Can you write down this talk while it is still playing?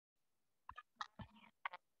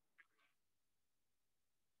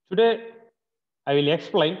Today, I will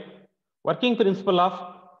explain working principle of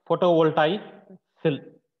photovoltaic cell.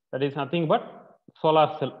 That is nothing but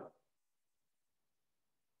solar cell.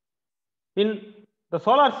 In the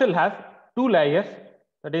solar cell has two layers.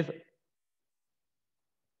 That is,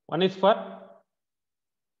 one is for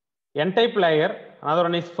N-type layer, another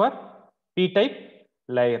one is for P-type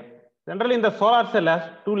layer. Generally, in the solar cell has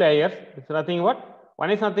two layers. It's nothing but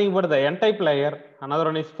one is nothing but the N-type layer, another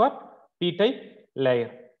one is for P-type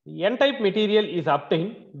layer. The N-type material is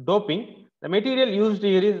obtained doping. The material used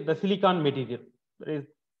here is the silicon material. That is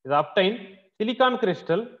obtained silicon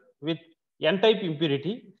crystal with N-type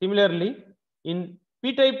impurity. Similarly, in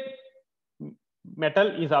P-type metal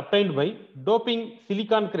is obtained by doping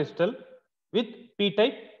silicon crystal with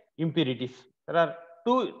P-type impurities. There are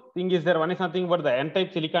two things there. One is nothing but the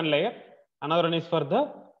N-type silicon layer. Another one is for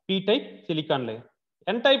the P-type silicon layer.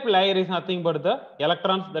 N-type layer is nothing but the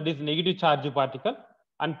electrons, that is negative charge particle,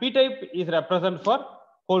 and P-type is represent for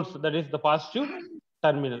holes, that is the positive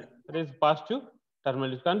terminal. That is positive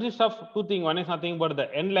terminal. It consists of two things. One is nothing but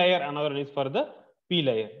the N layer, another one is for the P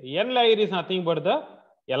layer. N layer is nothing but the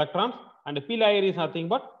electrons, and P layer is nothing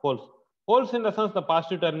but holes. Holes in the sense the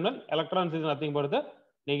positive terminal, electrons is nothing but the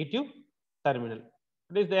negative terminal.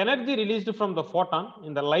 It is the energy released from the photon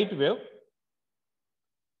in the light wave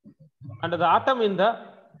and the atom in the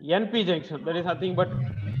NP junction. That is nothing but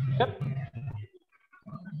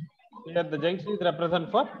here the junction is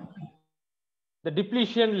represent for the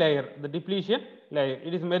depletion layer. The depletion layer,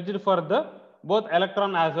 it is merged for the both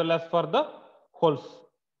electron as well as for the holes.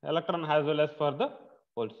 Electron as well as for the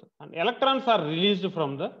holes. And electrons are released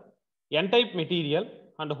from the N-type material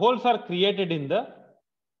and holes are created in the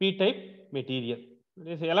P-type material.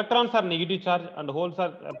 These electrons are negative charge and holes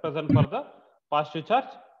are present for the positive charge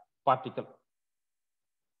particle.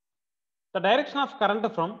 The direction of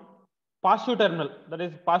current from positive terminal, that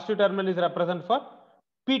is positive terminal is represent for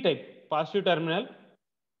P-type, positive terminal,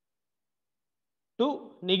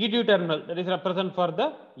 to negative terminal, that is represent for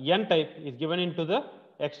the N-type, is given into the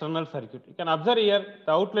external circuit. You can observe here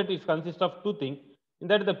the outlet is consist of two things. In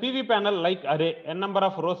that the PV panel like array, n number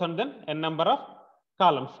of rows and then n number of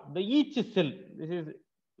columns. The each cell, this is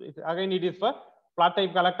again it is for flat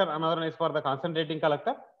type collector, another one is for the concentrating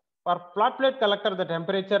collector. For flat plate collector, the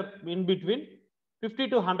temperature in between 50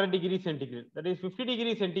 to 100 degrees centigrade. That is 50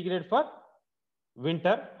 degrees centigrade for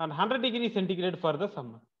winter and 100 degrees centigrade for the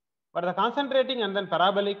summer. For the concentrating and then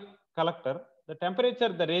parabolic collector, the temperature,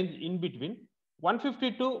 the range in between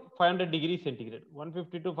 150 to 500 degrees centigrade.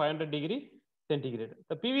 150 to 500 degrees centigrade.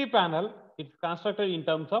 The PV panel is constructed in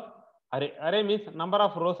terms of array. Array means number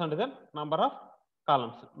of rows and then number of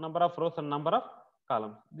columns. Number of rows and number of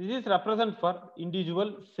columns. This is represent for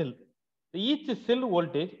individual cell. Each cell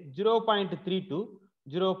voltage 0.3 to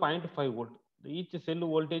 0.5 volt. Each cell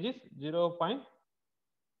voltage is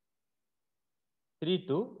 0.3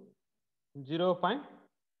 to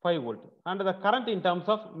 0.5 volt. And the current in terms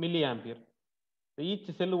of milliampere. Each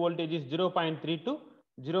cell voltage is 0.3 to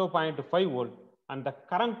 0.5 volt. And the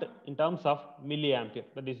current in terms of milliampere,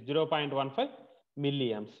 that is 0.15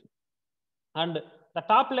 milliamps. And the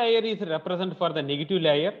top layer is represent for the negative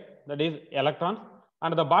layer, that is electrons,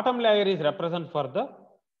 and the bottom layer is represent for the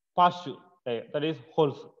positive layer, that is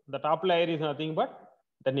holes. The top layer is nothing but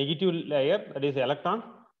the negative layer, that is electrons,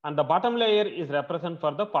 and the bottom layer is represent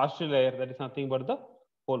for the positive layer, that is nothing but the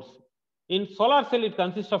holes. In solar cell, it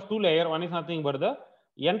consists of two layers. One is nothing but the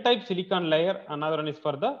N-type silicon layer, another one is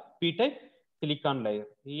for the P-type silicon layer.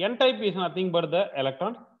 N-type is nothing but the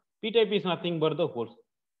electrons, P-type is nothing but the holes.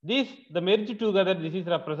 This, the merge together, this is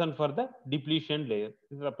represent for the depletion layer.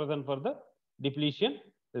 This is represent for the depletion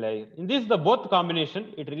layer. In this, the both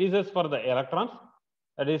combination, it releases for the electrons,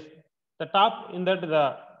 that is the top in that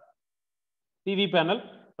the PV panel,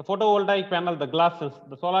 the photovoltaic panel, the glasses,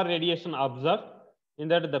 the solar radiation observed in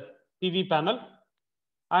that the PV panel,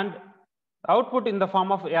 and output in the form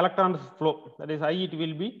of electrons flow, that is I it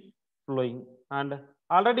will be flowing. And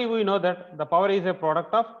already we know that the power is a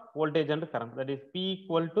product of voltage and current, that is P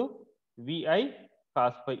equal to VI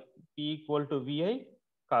cos phi. P equal to VI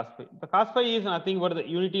cos phi. The cos phi is nothing but the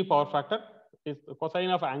unity power factor, is the cosine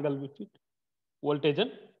of angle between voltage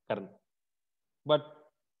and current. But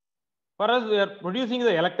for us, we are producing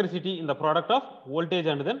the electricity in the product of voltage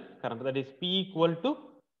and then current, that is P equal to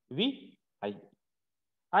VI.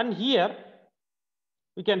 And here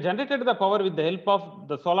we can generate the power with the help of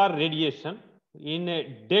the solar radiation in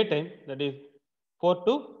a daytime, that is 4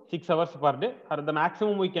 to 6 hours per day, or the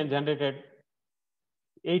maximum we can generate at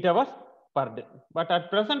 8 hours per day. But at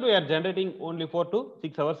present we are generating only 4 to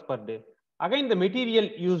 6 hours per day. Again, the material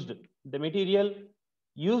used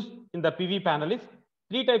in the PV panel is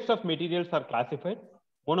Three types of materials are classified: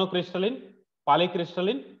 monocrystalline,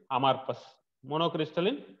 polycrystalline, amorphous.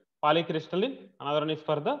 Monocrystalline, polycrystalline, another one is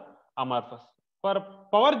for the amorphous. For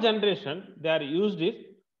power generation, they are used is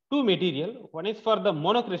two material. One is for the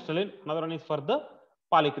monocrystalline, another one is for the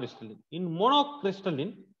polycrystalline. In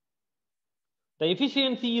monocrystalline, the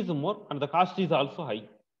efficiency is more and the cost is also high.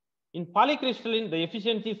 In polycrystalline, the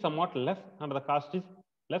efficiency is somewhat less and the cost is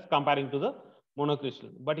less comparing to the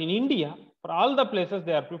monocrystalline. But in India, for all the places,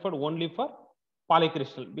 they are preferred only for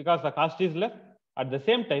polycrystalline because the cost is less. At the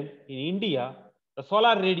same time, in India, the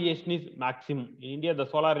solar radiation is maximum. In India, the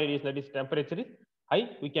solar radiation, that is temperature, is high.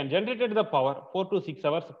 We can generate the power 4 to 6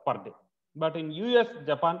 hours per day. But in US,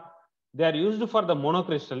 Japan, they are used for the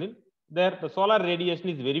monocrystalline. There, the solar radiation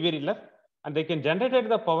is very, very less, and they can generate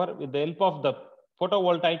the power with the help of the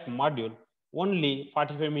photovoltaic module only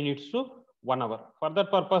 45 minutes to 1 hour. For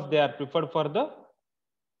that purpose, they are preferred for the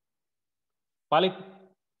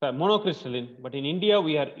monocrystalline. But in India,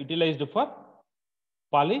 we are utilized for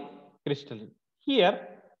polycrystalline. Here,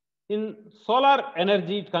 in solar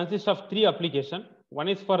energy, it consists of three applications. One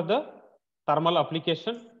is for the thermal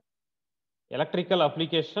application, electrical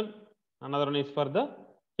application, another one is for the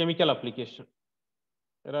chemical application.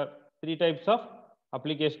 There are three types of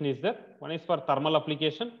application is there. One is for thermal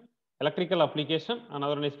application, electrical application,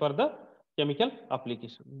 another one is for the chemical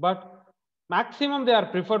application. But maximum they are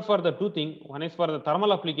preferred for the two things. One is for the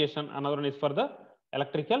thermal application, another one is for the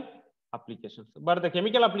electrical applications. But the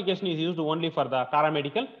chemical application is used only for the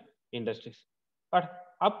paramedical industries. But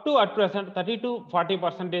up to at present 30 to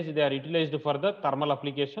 40% they are utilized for the thermal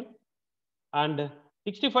application, and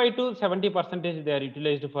 65 to 70% they are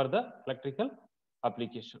utilized for the electrical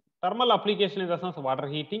application. Thermal application in the sense water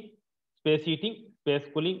heating, space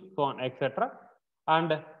cooling, so on, etc.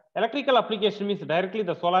 And electrical application means directly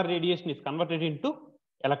the solar radiation is converted into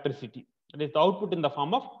electricity. That is the output in the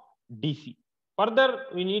form of DC. Further,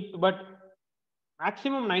 we need, but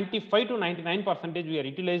maximum 95 to 99% we are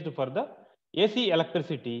utilized for the AC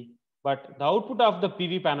electricity, but the output of the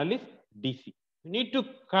PV panel is DC. We need to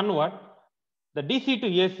convert the DC to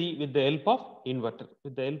AC with the help of inverter.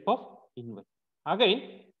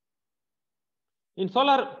 Again, in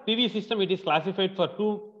solar PV system, it is classified for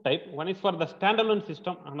two types. One is for the standalone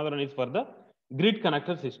system, another one is for the grid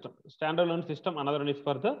connected system. Standalone system, another one is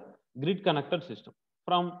for the grid connected system.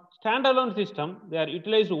 From standalone system, they are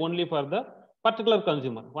utilized only for the particular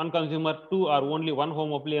consumer. One consumer, two or only one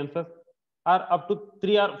home appliances, or up to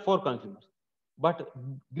 3 or 4 consumers. But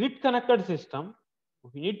grid connected system,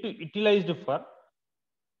 we need to utilize for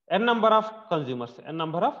n number of consumers.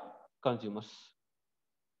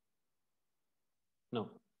 Now,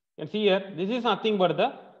 you can see here, this is nothing but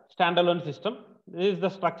the standalone system. This is the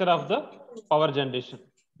structure of the power generation.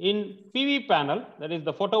 In PV panel, that is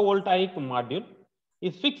the photovoltaic module,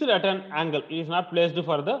 is fixed at an angle. It is not placed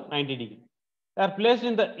for the 90 degree. They are placed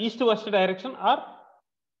in the east-west direction or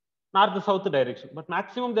north-south direction. But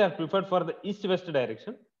maximum they are preferred for the east-west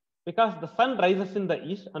direction because the sun rises in the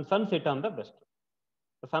east and sun sets on the west.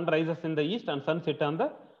 The sun rises in the east and sun sets on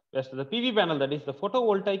the west. The PV panel, that is the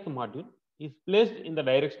photovoltaic module, is placed in the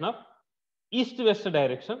direction of east-west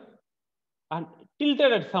direction and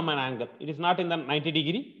tilted at some angle. It is not in the 90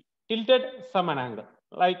 degree, tilted some angle.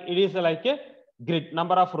 Like it is like a grid,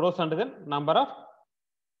 number of rows and then number of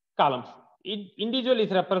columns. Individual is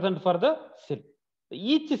represented for the cell.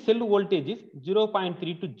 Each cell voltage is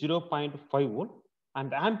 0.3 to 0.5 volt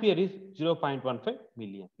and ampere is 0.15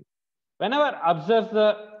 milliampere. Whenever observes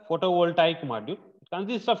the photovoltaic module, it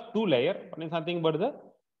consists of two layers. One is nothing but the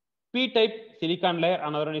P-type silicon layer,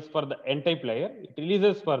 another one is for the N-type layer. It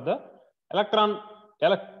releases for the electrons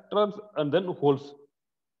and then holes,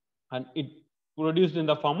 and it produced in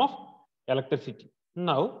the form of electricity.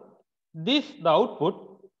 Now, the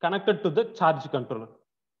output connected to the charge controller.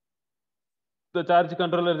 The charge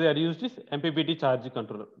controller they are used is MPPT charge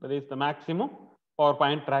controller. That is the maximum power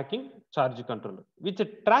point tracking charge controller, which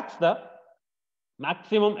tracks the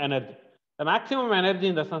maximum energy. The maximum energy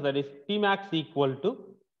in the sense that is Pmax equal to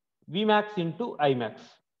Vmax into Imax.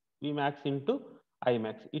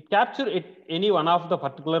 It captures at any one of the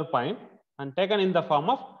particular point and taken in the form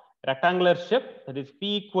of rectangular shape, that is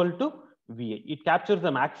P equal to Va. It captures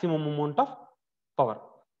the maximum amount of power.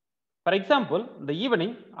 For example, the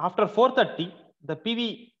evening after 4:30, the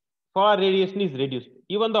PV solar radiation is reduced.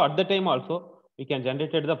 Even though at the time also we can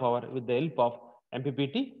generate the power with the help of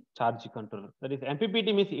MPPT charge controller. That is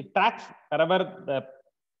MPPT means it tracks wherever the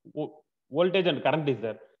voltage and current is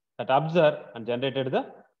there, that observe and generated the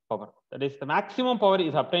power. That is the maximum power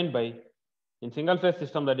is obtained by in single phase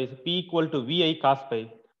system, that is P equal to Vi cos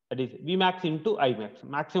pi, that is Vmax into Imax,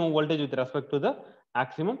 maximum voltage with respect to the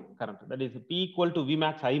maximum current. That is P equal to V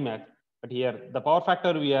max I max. But here the power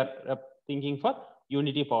factor we are thinking for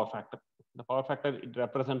unity power factor. The power factor it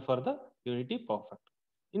represents for the unity power factor.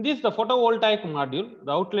 In this, the photovoltaic module,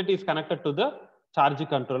 the outlet is connected to the charge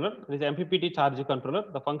controller. This MPPT charge controller.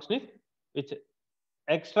 The function is which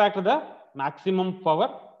extract the maximum power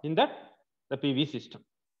in that the PV system.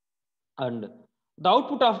 And the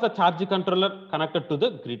output of the charge controller connected to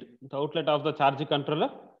the grid. The outlet of the charge controller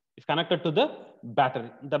is connected to the battery.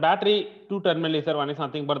 The battery two terminal is there. One is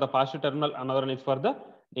nothing but the positive terminal, another one is for the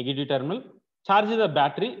negative terminal. Charge the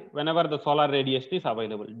battery whenever the solar radiation is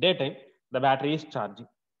available. Daytime, the battery is charging.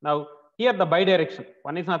 Now, here the bidirection.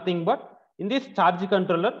 One is nothing but in this charge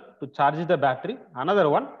controller to charge the battery, another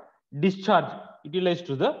one discharge utilized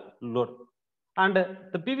to the load. And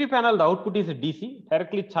the PV panel, the output is DC,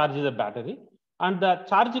 directly charges the battery, and the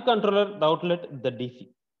charge controller, the outlet, the DC.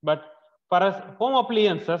 But for us home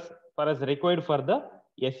appliances, for us required for the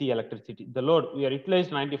AC electricity, the load we are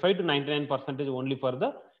utilized 95 to 99% only for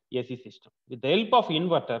the AC system. With the help of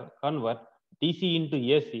inverter, convert DC into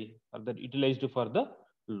AC, or that utilized for the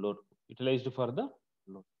load. Utilized for the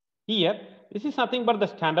load. Here, this is nothing but the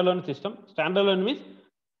standalone system. Standalone means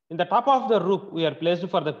in the top of the roof, we are placed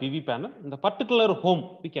for the PV panel. In the particular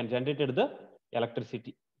home, we can generate the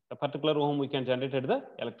electricity. The particular home, we can generate the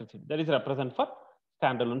electricity. That is represent for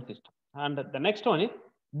standalone system. And the next one is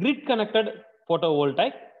grid connected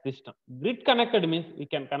photovoltaic system. Grid connected means we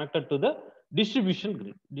can connect it to the distribution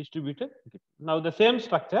grid. Distributed grid. Now the same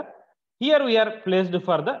structure. Here we are placed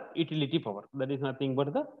for the utility power. That is nothing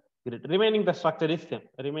but the grid. Remaining the structure is same.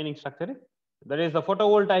 The remaining structure is that is the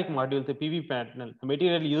photovoltaic module, the PV panel. The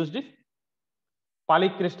material used is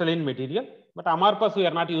polycrystalline material, but amorphous we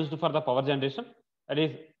are not used for the power generation. That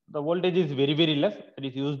is the voltage is very, very less. It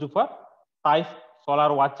is used for toys,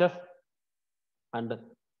 solar watches, and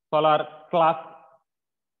solar clock,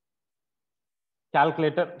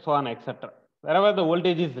 calculator, so on, etc. Wherever the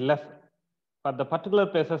voltage is less, for the particular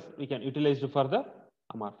places we can utilize for the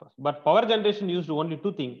amorphous. But power generation used only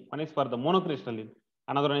two things. One is for the monocrystalline,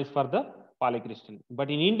 another one is for the polycrystalline. But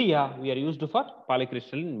in India, we are used for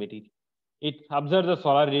polycrystalline material. It absorbs the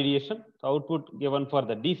solar radiation, the output given for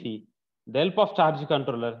the DC. The help of charge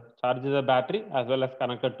controller charges the battery as well as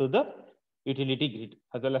connected to the utility grid,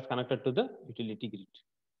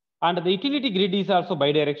 And the utility grid is also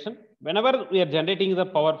bidirection. Whenever we are generating the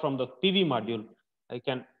power from the PV module, I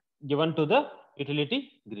can given to the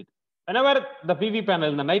utility grid. Whenever the PV panel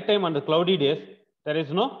in the night time and the cloudy days, there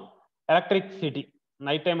is no electricity.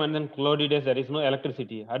 Night time and then cloudy days, there is no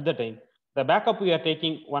electricity at the time. The backup we are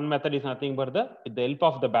taking, one method is nothing but with the help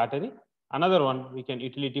of the battery. Another one we can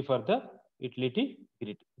utility for the utility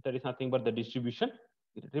grid. That is nothing but the distribution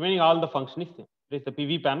grid. Remaining all the function is same. There is the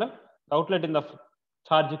PV panel, the outlet in the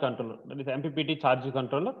charge controller. That is MPPT charge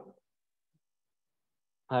controller.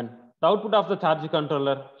 And the output of the charge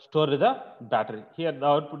controller store the battery. Here the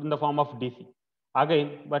output in the form of DC.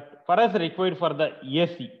 Again, but for us required for the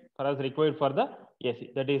AC.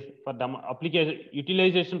 That is for the application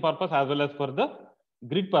utilization purpose as well as for the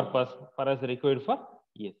grid purpose for us required for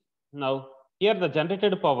AC. Now here the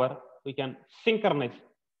generated power we can synchronize.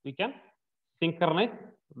 The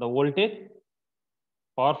voltage,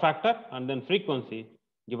 power factor, and then frequency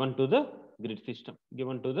given to the grid system.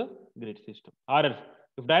 Or else,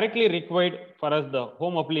 if directly required for us the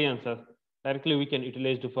home appliances, directly we can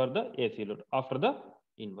utilize for the AC load after the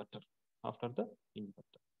inverter.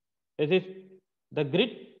 This is the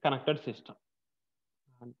grid connected system.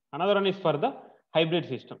 And another one is for the hybrid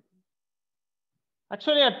system.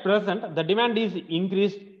 Actually, at present, the demand is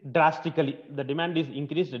increased drastically.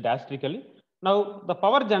 Now, the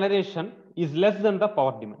power generation is less than the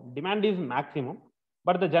power demand. Demand is maximum,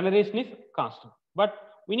 but the generation is constant. But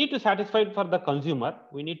we need to satisfy for the consumer.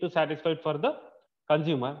 That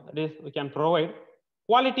is, we can provide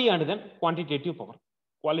quality and then quantitative power.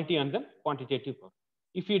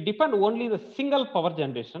 If you depend only the single power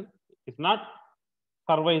generation, it is not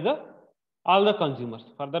survive all the consumers.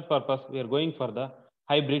 For that purpose, we are going for the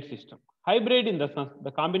hybrid system. Hybrid in the sense,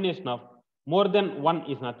 the combination of more than one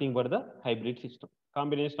is nothing but the hybrid system.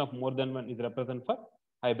 Combination of more than one is represent for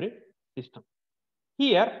hybrid system.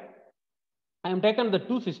 Here, I am taken the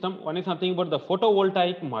two system. One is nothing but the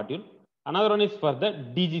photovoltaic module. Another one is for the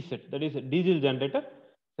DG set, that is diesel generator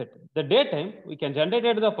set. The daytime, we can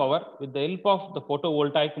generate the power with the help of the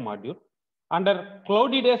photovoltaic module. Under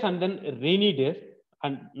cloudy days and then rainy days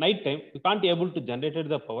and night time, we can't be able to generate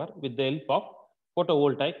the power with the help of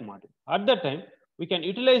photovoltaic module. At that time, we can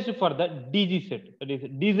utilize for the DG set, that is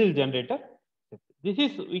diesel generator. This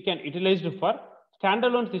is we can utilize for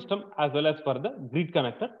standalone system as well as for the grid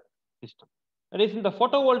connected system. That is, in the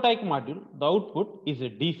photovoltaic module, the output is a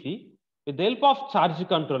DC. With the help of charge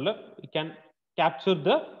controller, we can capture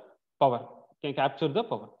the power.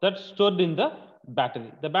 That's stored in the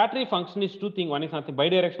battery. The battery function is two things. One is nothing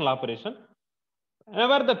bidirectional operation.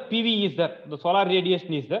 Whenever the PV is there, the solar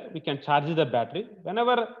radiation is there, we can charge the battery.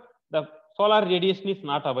 Whenever the solar radiation is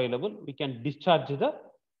not available, we can discharge the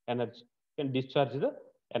energy.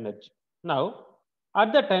 Now,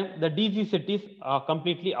 at the time, the DC set is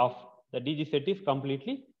completely off.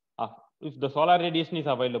 If the solar radiation is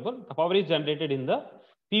available, the power is generated in the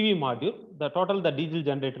PV module. The diesel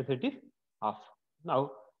generator set is off.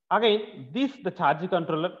 Now, again, the charge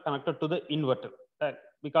controller connected to the inverter,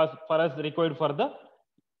 because for us required for the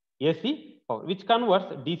AC power, which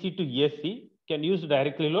converts DC to AC, can use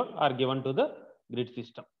directly load or given to the grid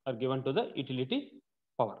system or given to the utility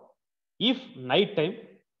power. If night time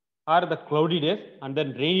or the cloudy days and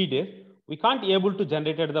then rainy days, we can't able to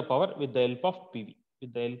generate the power with the help of PV.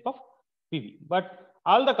 But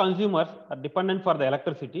all the consumers are dependent for the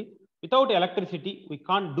electricity. Without electricity, we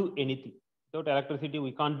can't do anything.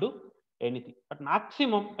 But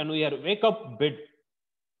maximum, when we are wake up bed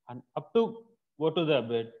and up to go to the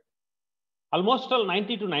bed, almost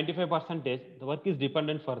 90 to 95% the work is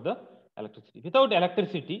dependent for the electricity. Without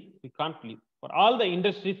electricity, we can't live. For all the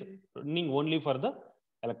industries running only for the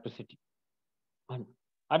electricity. And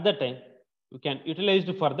at that time, we can utilize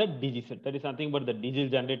it for the DG set. That is nothing but the diesel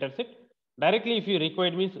generator set. Directly, if you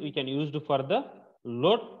require means, we can use it for the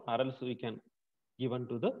load, or else we can given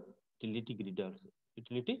to the utility grid also.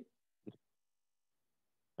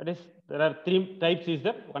 That is, there are three types is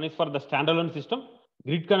there. One is for the standalone system,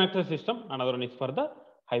 grid connector system. Another one is for the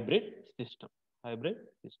hybrid system.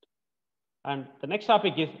 And the next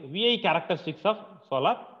topic is VI characteristics of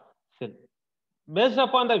solar cell. Based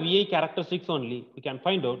upon the VI characteristics only, we can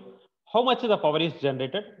find out how much the power is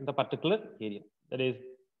generated in the particular area. That is,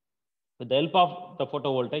 with the help of the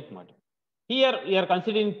photovoltaic module. Here we are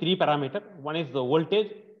considering three parameters. One is the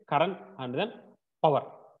voltage, current, and then power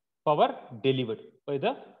delivered by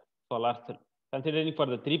the solar cell. Considering for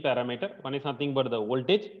the three parameters, one is nothing but the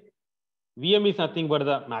voltage, VM is nothing but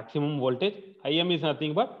the maximum voltage, IM is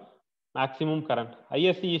nothing but maximum current,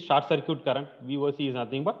 ISC is short circuit current, VOC is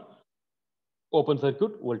nothing but open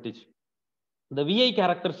circuit voltage. The VI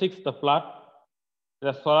characteristics, the plot,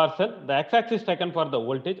 the solar cell, the x-axis taken for the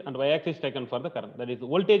voltage and y-axis taken for the current. That is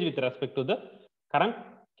voltage with respect to the current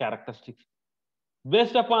characteristics.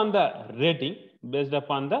 Based upon the rating,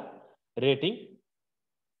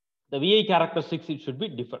 the VI characteristics, it should be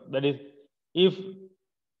different. That is, if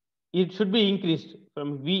it should be increased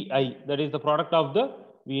from VI, that is the product of the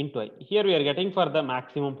V into I. Here we are getting for the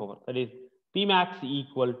maximum power. That is Pmax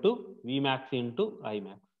equal to Vmax into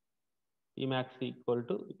Imax. Pmax equal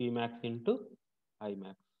to Vmax into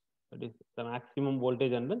Imax. That is the maximum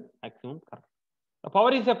voltage and the maximum current. The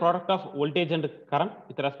power is a product of voltage and current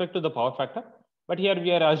with respect to the power factor. But here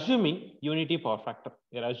we are assuming unity power factor.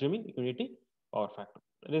 That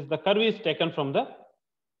is, the curve is taken from the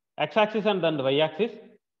x-axis and then the y-axis.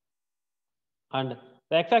 And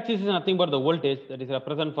the x-axis is nothing but the voltage, that is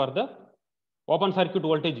represent for the open circuit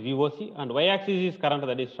voltage VOC, and y-axis is current,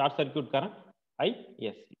 that is short circuit current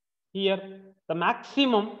ISC. Here the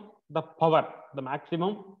maximum power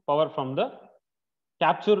from the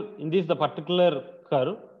capture in this the particular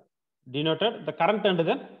curve denoted the current and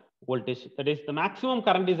then voltage. That is, the maximum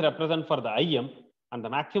current is represent for the IM and the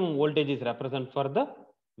maximum voltage is represent for the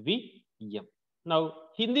VM. Now,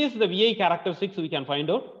 in this the VI characteristics we can find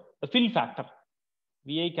out the fill factor.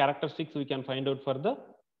 VI characteristics we can find out for the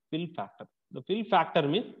fill factor. The fill factor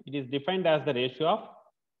means it is defined as the ratio of,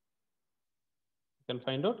 you can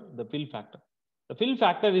find out the fill factor. The fill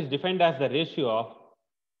factor is defined as the ratio of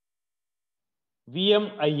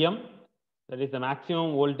VM IM, that is the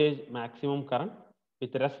maximum voltage, maximum current,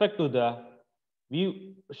 with respect to the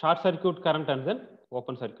short circuit current and then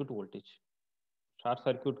open circuit voltage. Short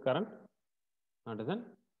circuit current and then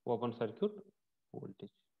open circuit voltage.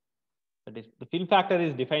 That is, the fill factor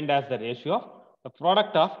is defined as the ratio of the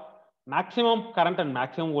product of maximum current and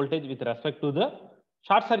maximum voltage with respect to the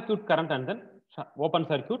short circuit current and then open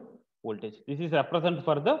circuit voltage. This is represent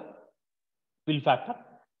for the fill factor.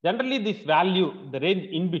 Generally, this value, the range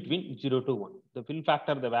in between 0 to 1. The fill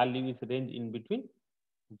factor, the value is range in between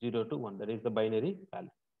 0 to 1. That is the binary value,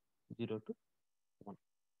 0 to 1.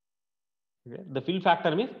 Okay. The fill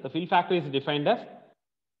factor means the fill factor is defined as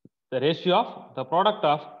the ratio of the product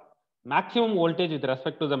of maximum voltage with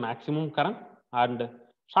respect to the maximum current and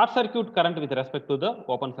short circuit current with respect to the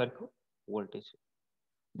open circuit voltage.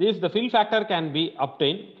 The fill factor can be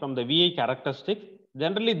obtained from the VI characteristics.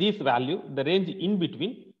 Generally, this value, the range in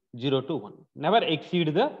between 0 to 1. Never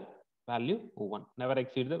exceed the value 1. Never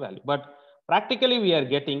exceed the value. But practically we are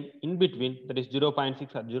getting in between, that is 0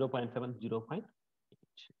 0.6 or 0 0.7, 0 0.8,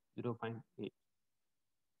 0 0.8.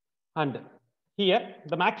 And here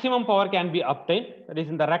the maximum power can be obtained, that is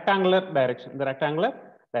in the rectangular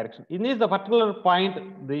direction. In this the particular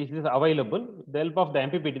point this is available with the help of the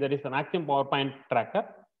MPPT, that is the maximum power point tracker.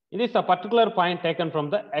 It is a particular point taken from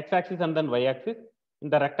the x-axis and then y-axis in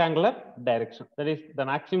the rectangular direction. That is the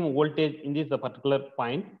maximum voltage in this the particular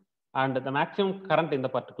point and the maximum current in the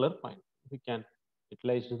particular point. We can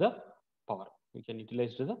utilize the power.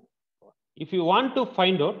 If you want to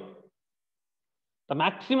find out the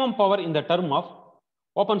maximum power in the term of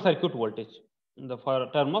open circuit voltage,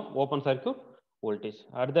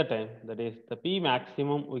 at the time, that is the P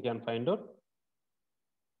maximum, we can find out,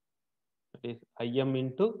 that is Im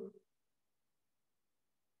into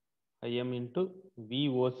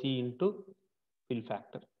VOC into fill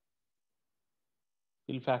factor.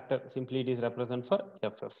 Fill factor simply it is represent for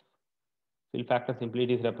FF.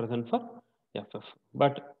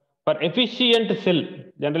 But for efficient cell,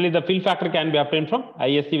 generally the fill factor can be obtained from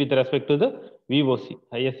ISC with respect to the VOC.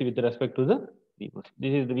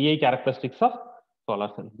 This is the VI characteristics of solar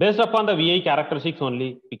cell. Based upon the VI characteristics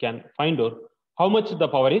only, we can find out how much the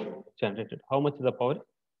power is generated.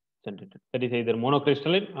 That is either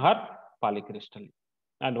monocrystalline or polycrystalline.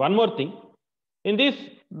 And one more thing, in this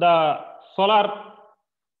the solar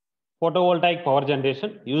photovoltaic power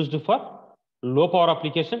generation used for low power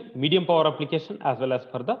application, medium power application, as well as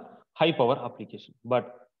for the high power application.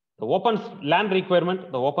 But the open land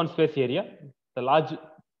requirement, the open space area, the large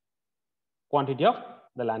quantity of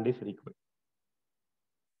the land is required.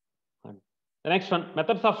 And the next one,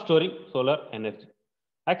 methods of storing solar energy.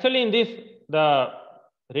 Actually, in this, the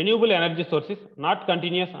renewable energy sources not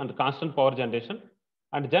continuous and constant power generation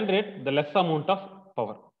and generate the less amount of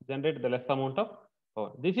power.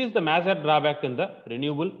 This is the major drawback in the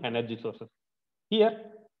renewable energy sources. Here,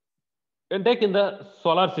 when take in the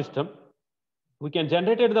solar system, we can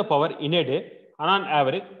generate the power in a day on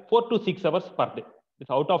average 4 to 6 hours per day. It's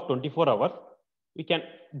out of 24 hours. We can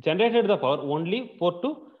generate the power only 4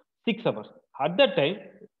 to 6 hours. At that time,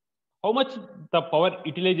 how much the power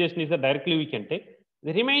utilization is directly we can take.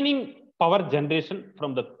 The remaining power generation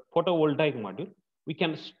from the photovoltaic module, we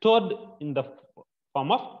can store in the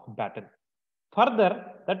form of battery. Further,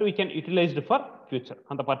 that we can utilize for future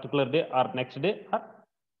on the particular day or next day or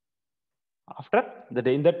after the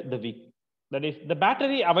day in that the week. That is the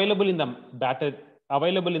battery available in the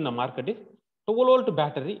market is 12 volt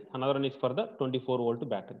battery. Another one is for the 24 volt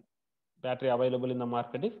battery. Battery available in the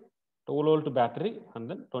market is 12 volt battery and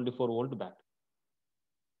then 24 volt battery.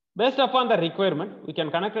 Based upon the requirement, we can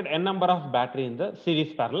connect n number of battery in the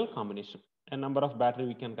series parallel combination. N number of battery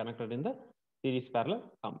we can connect it in the series parallel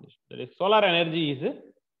combination. That is, solar energy is a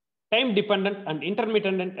time dependent and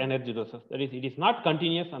intermittent energy sources. That is, it is not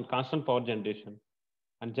continuous and constant power generation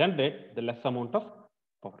and generate the less amount of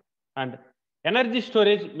power. And energy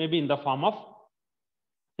storage may be in the form of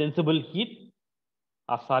sensible heat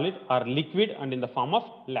or solid or liquid and in the form of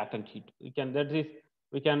latent heat. We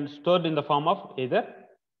can store it in the form of either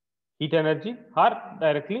heat energy or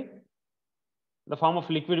directly the form of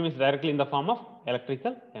liquid means directly in the form of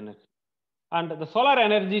electrical energy. And the solar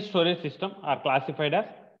energy storage system are classified as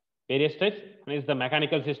various types. One is the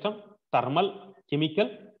mechanical system, thermal, chemical,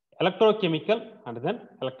 electrochemical, and then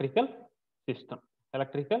electrical system.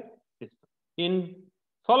 In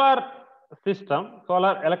solar system,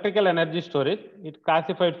 solar electrical energy storage, it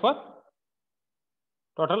classified for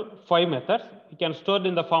total 5 methods. You can store it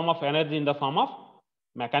in the form of energy in the form of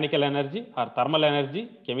mechanical energy or thermal energy,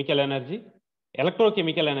 chemical energy,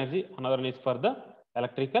 electrochemical energy. Another one is for the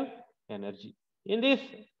electrical energy. In this,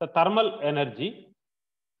 the thermal energy,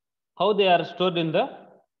 how they are stored in the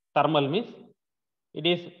thermal means, it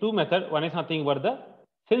is 2 methods. One is nothing but the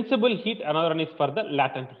sensible heat, another one is for the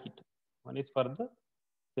latent heat. One is for the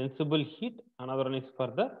sensible heat, another one is for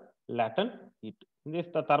the latent heat. In this,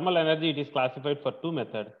 the thermal energy, it is classified for 2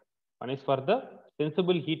 methods. One is for the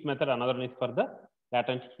sensible heat method, another one is for the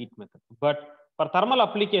latent heat method. But for thermal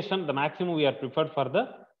application, the maximum we are preferred for the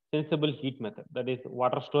sensible heat method. That is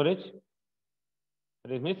water storage.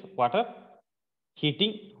 That means water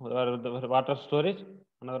heating or the water storage.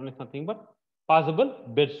 Another one is nothing but possible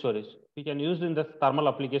bed storage. We can use in the thermal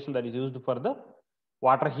application that is used for the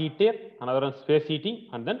water heater, another one space heating,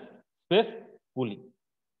 and then space cooling.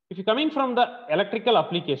 If you coming from the electrical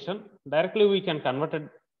application, directly we can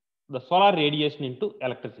convert the solar radiation into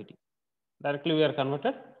electricity. Directly we are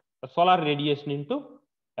converted the solar radiation into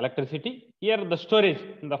electricity. Here the storage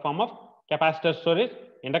in the form of capacitor storage,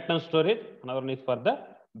 inductance storage, another one is for the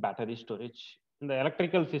battery storage. In the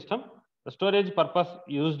electrical system, the storage purpose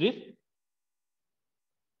used is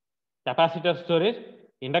capacitor storage,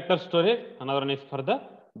 inductor storage, another one is for the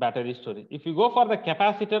battery storage. If you go for the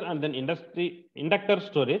capacitor and then inductor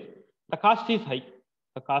storage, the cost is high.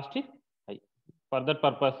 The cost is high. For that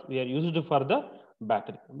purpose, we are used for the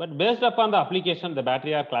battery. But based upon the application, the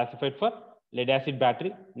battery are classified for lead acid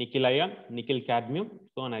battery, nickel ion, nickel cadmium,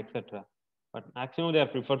 so on, etc. But maximum they are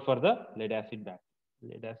preferred for the lead acid battery.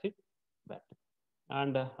 Lead acid battery.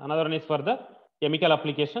 And another one is for the chemical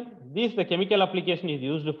application. The chemical application is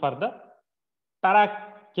used for the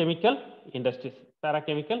parachemical industries.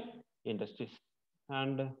 Parachemical industries.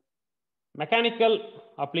 And mechanical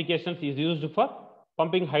applications is used for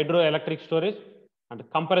pumping hydroelectric storage and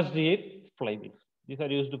compressed air flywheels. These are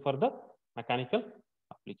used for the mechanical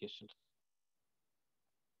applications.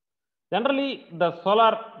 Generally, the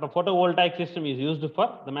photovoltaic system is used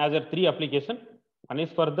for the major three applications. One is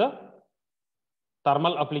for the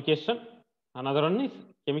thermal application, another one is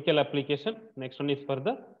chemical application, next one is for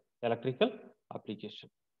the electrical application.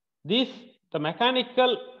 The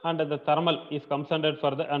mechanical and the thermal is considered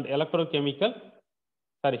for the and electrochemical.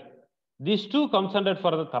 Sorry, these two considered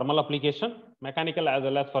for the thermal application, mechanical as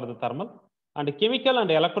well as for the thermal, and chemical and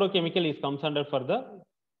electrochemical is considered for the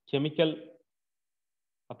chemical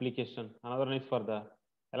application. Another one is for the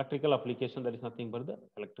electrical application, that is nothing but the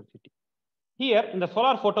electricity. Here in the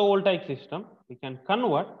solar photovoltaic system, we can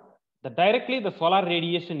convert directly the solar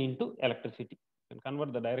radiation into electricity. We can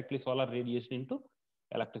convert the directly solar radiation into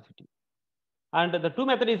electricity. And the two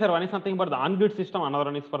methods are, one is something but the on-grid system, another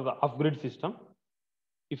one is for the off-grid system.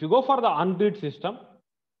 If you go for the on-grid system,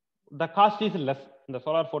 the cost is less. In the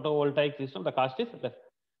solar photovoltaic system, the cost is less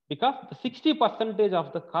because the 60%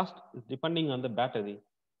 of the cost is depending on the battery.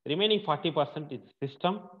 The remaining 40% is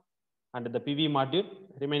system and the PV module,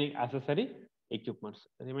 remaining accessory equipments.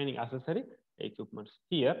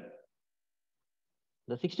 Here,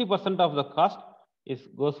 the 60% of the cost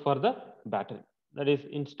goes for the battery. That is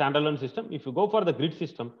in standalone system. If you go for the grid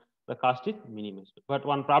system, the cost is minimized. But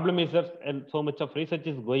one problem is that, and so much of research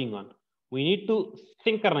is going on, we need to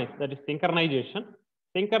synchronize, that is synchronization,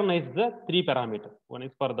 synchronize the three parameters. One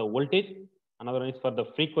is for the voltage, another one is for the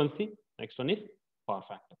frequency, next one is power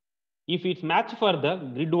factor. If it's matched for the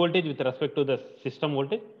grid voltage with respect to the system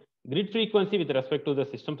voltage, grid frequency with respect to the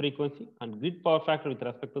system frequency, and grid power factor with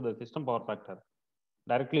respect to the system power factor,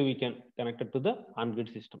 directly we can connect it to the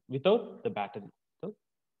on-grid system without the battery.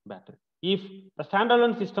 If the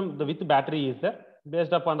standalone system with battery is there,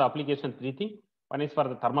 based upon the application, three things. One is for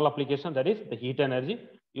the thermal application, that is the heat energy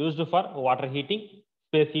used for water heating,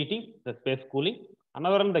 space heating, the space cooling.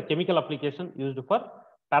 Another one, the chemical application used for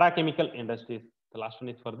parachemical industries. The last one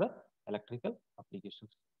is for the electrical applications.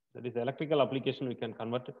 That is the electrical application, we can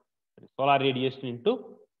convert solar radiation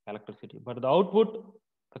into electricity. But the output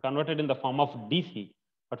converted in the form of DC,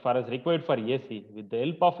 but for us required for AC, with the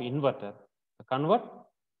help of inverter, convert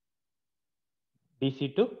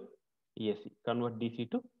DC to AC. Convert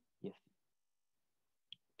DC to AC.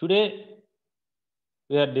 Today,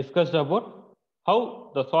 we have discussed about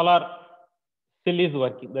how the solar cell is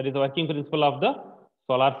working. That is the working principle of the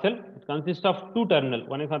solar cell. It consists of two terminals.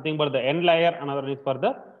 One is nothing but the N layer, another is for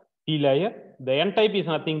the P layer. The N type is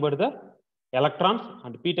nothing but the electrons,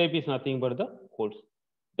 and P type is nothing but the holes.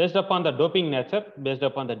 Based upon the doping nature, based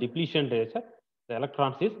upon the depletion nature, the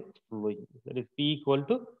electrons is flowing. That is P equal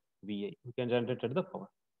to VI. We can generate the power.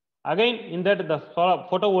 Again, in that the solar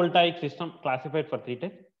photovoltaic system classified for three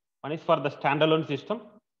types. One is for the standalone system,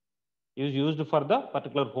 is used for the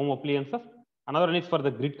particular home appliances. Another one is for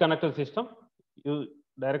the grid connector system, you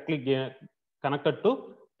directly connected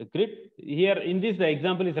to the grid. Here in this, the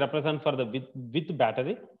example is represented for the with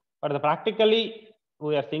battery, but the practically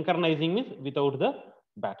we are synchronizing means without the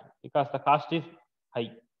battery because the cost is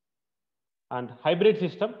high. And hybrid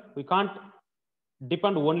system, we can't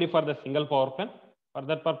depend only for the single power plant. For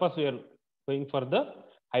that purpose, we are going for the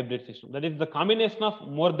hybrid system. That is the combination of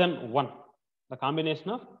more than one. The combination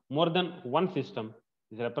of more than one system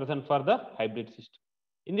is represented for the hybrid system.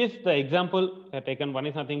 In this, the example I have taken, one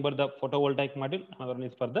is nothing but the photovoltaic module, another one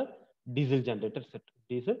is for the diesel generator set.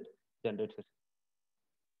 Diesel generator set.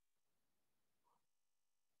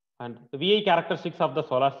 And the VI characteristics of the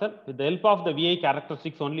solar cell, with the help of the VI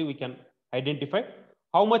characteristics only, we can identify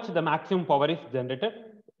how much the maximum power is generated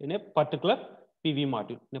in a particular PV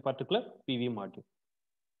module.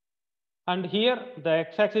 And here the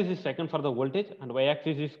x-axis is taken for the voltage and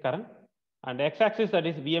y-axis is current. And x-axis, that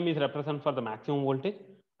is Vm, is represented for the maximum voltage,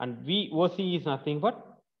 and VOC is nothing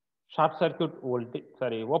but short circuit voltage,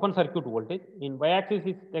 open circuit voltage. In y-axis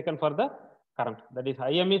is taken for the current, that is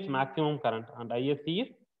Im is maximum current and ISC is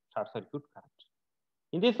short circuit current.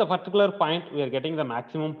 In this particular point, we are getting the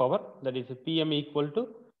maximum power, that is Pm equal to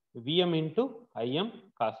Vm into Im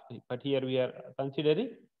cos phi. But here we are considering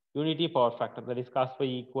unity power factor, that is cos phi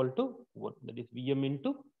equal to 1, that is Vm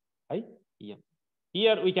into Im.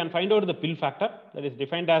 Here we can find out the pill factor, that is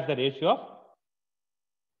defined as the ratio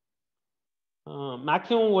of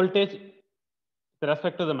maximum voltage with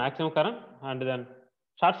respect to the maximum current, and then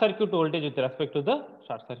short circuit voltage with respect to the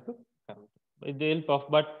short circuit current. With the help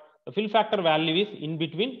of, but the fill factor value is in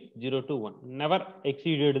between 0 to 1, never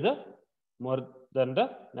exceeded more than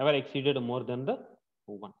the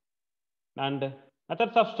 1. And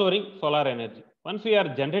methods of storing solar energy. Once we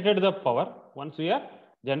are generated the power,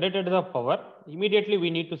 immediately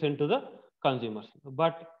we need to send to the consumers.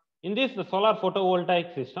 But in this the solar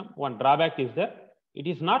photovoltaic system, one drawback is that it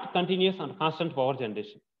is not continuous and constant power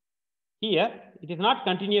generation. Here, it is not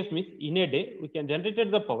continuous, means in a day we can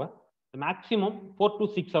generate the power the maximum 4 to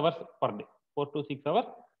 6 hours per day.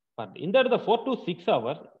 In that the 4 to 6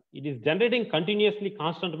 hours, it is generating continuously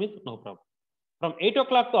constant, means no problem. From 8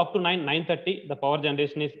 o'clock to up to 9:30, the power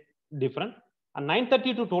generation is different. And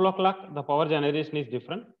 9:30 to 12 o'clock, the power generation is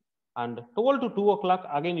different. And 12 to 2 o'clock,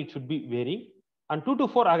 again it should be varying. And 2 to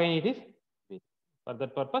 4, again it is varying. For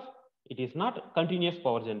that purpose, it is not continuous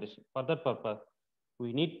power generation. For that purpose,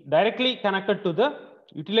 we need directly connected to the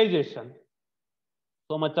utilization.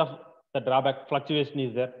 So much of the drawback fluctuation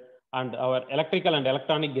is there, and our electrical and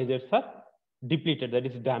electronic gadgets are depleted, that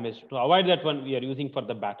is damaged. To avoid that one, we are using for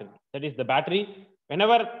the battery. That is the battery,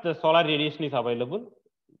 whenever the solar radiation is available,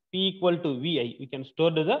 P equal to Vi, we can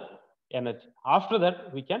store the energy. After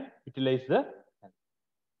that, we can utilize the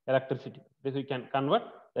electricity. This we can convert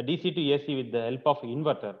the DC to AC with the help of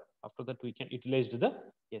inverter. After that, we can utilize the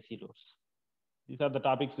AC loads. These are the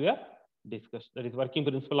topics we are discussed. That is working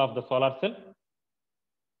principle of the solar cell,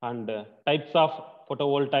 and types of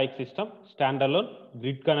photovoltaic system: standalone,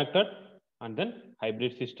 grid connected, and then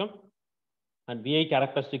hybrid system, and VI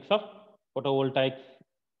characteristics of photovoltaic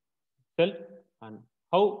cell, and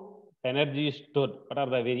how energy is stored. What are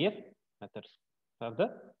the various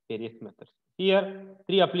methods? Here,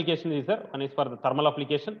 3 applications is there. One is for the thermal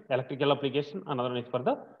application, electrical application, another one is for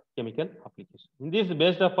the chemical application. In this,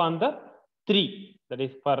 based upon the 3, that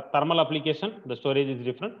is for thermal application, the storage is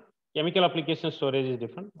different. Chemical application storage is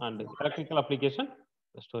different, and electrical application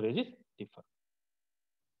the storage is different.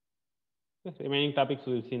 Okay, remaining topics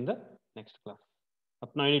we will see in the next class.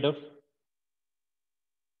 Up now, any doubts?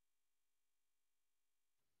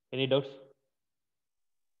 Any doubts?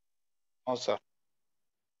 No, sir.